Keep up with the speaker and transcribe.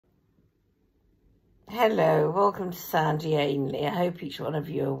Hello, welcome to Sandy Ainley. I hope each one of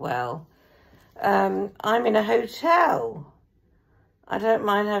you are well. I'm in a hotel, I don't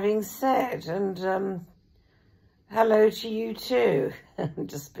mind having said, and hello to you too. I'm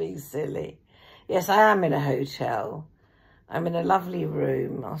just being silly. Yes, I am in a hotel. I'm in a lovely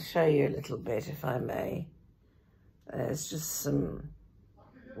room. I'll show you a little bit if I may. There's just some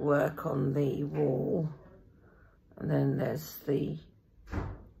work on the wall, and then there's the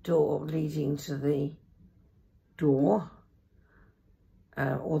door leading to the door,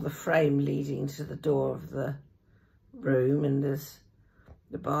 or the frame leading to the door of the room, and there's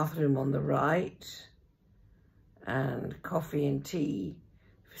the bathroom on the right, and coffee and tea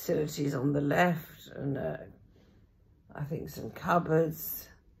facilities on the left, and I think some cupboards,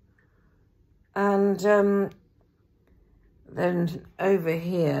 and then over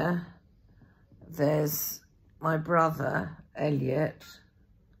here there's my brother Elliot,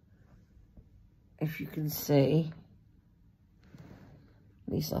 if you can see.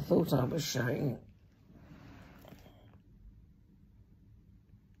 At least I thought I was showing.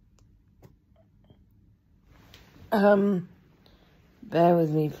 Bear with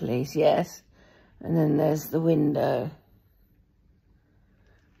me, please. Yes. And then there's the window.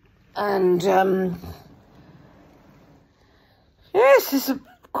 And, yes, it's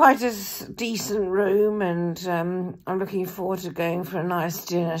quite a decent room, and I'm looking forward to going for a nice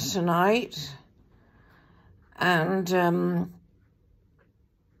dinner tonight. And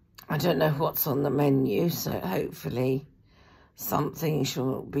I don't know what's on the menu, so hopefully something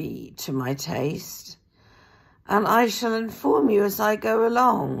shall be to my taste. And I shall inform you as I go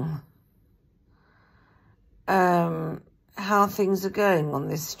along how things are going on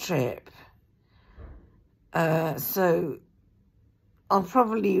this trip. So I'll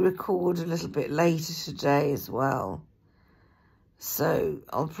probably record a little bit later today as well. So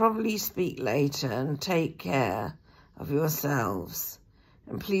I'll probably speak later, and take care of yourselves.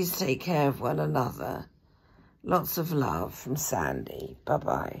 And please take care of one another. Lots of love from Sandy.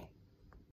 Bye-bye.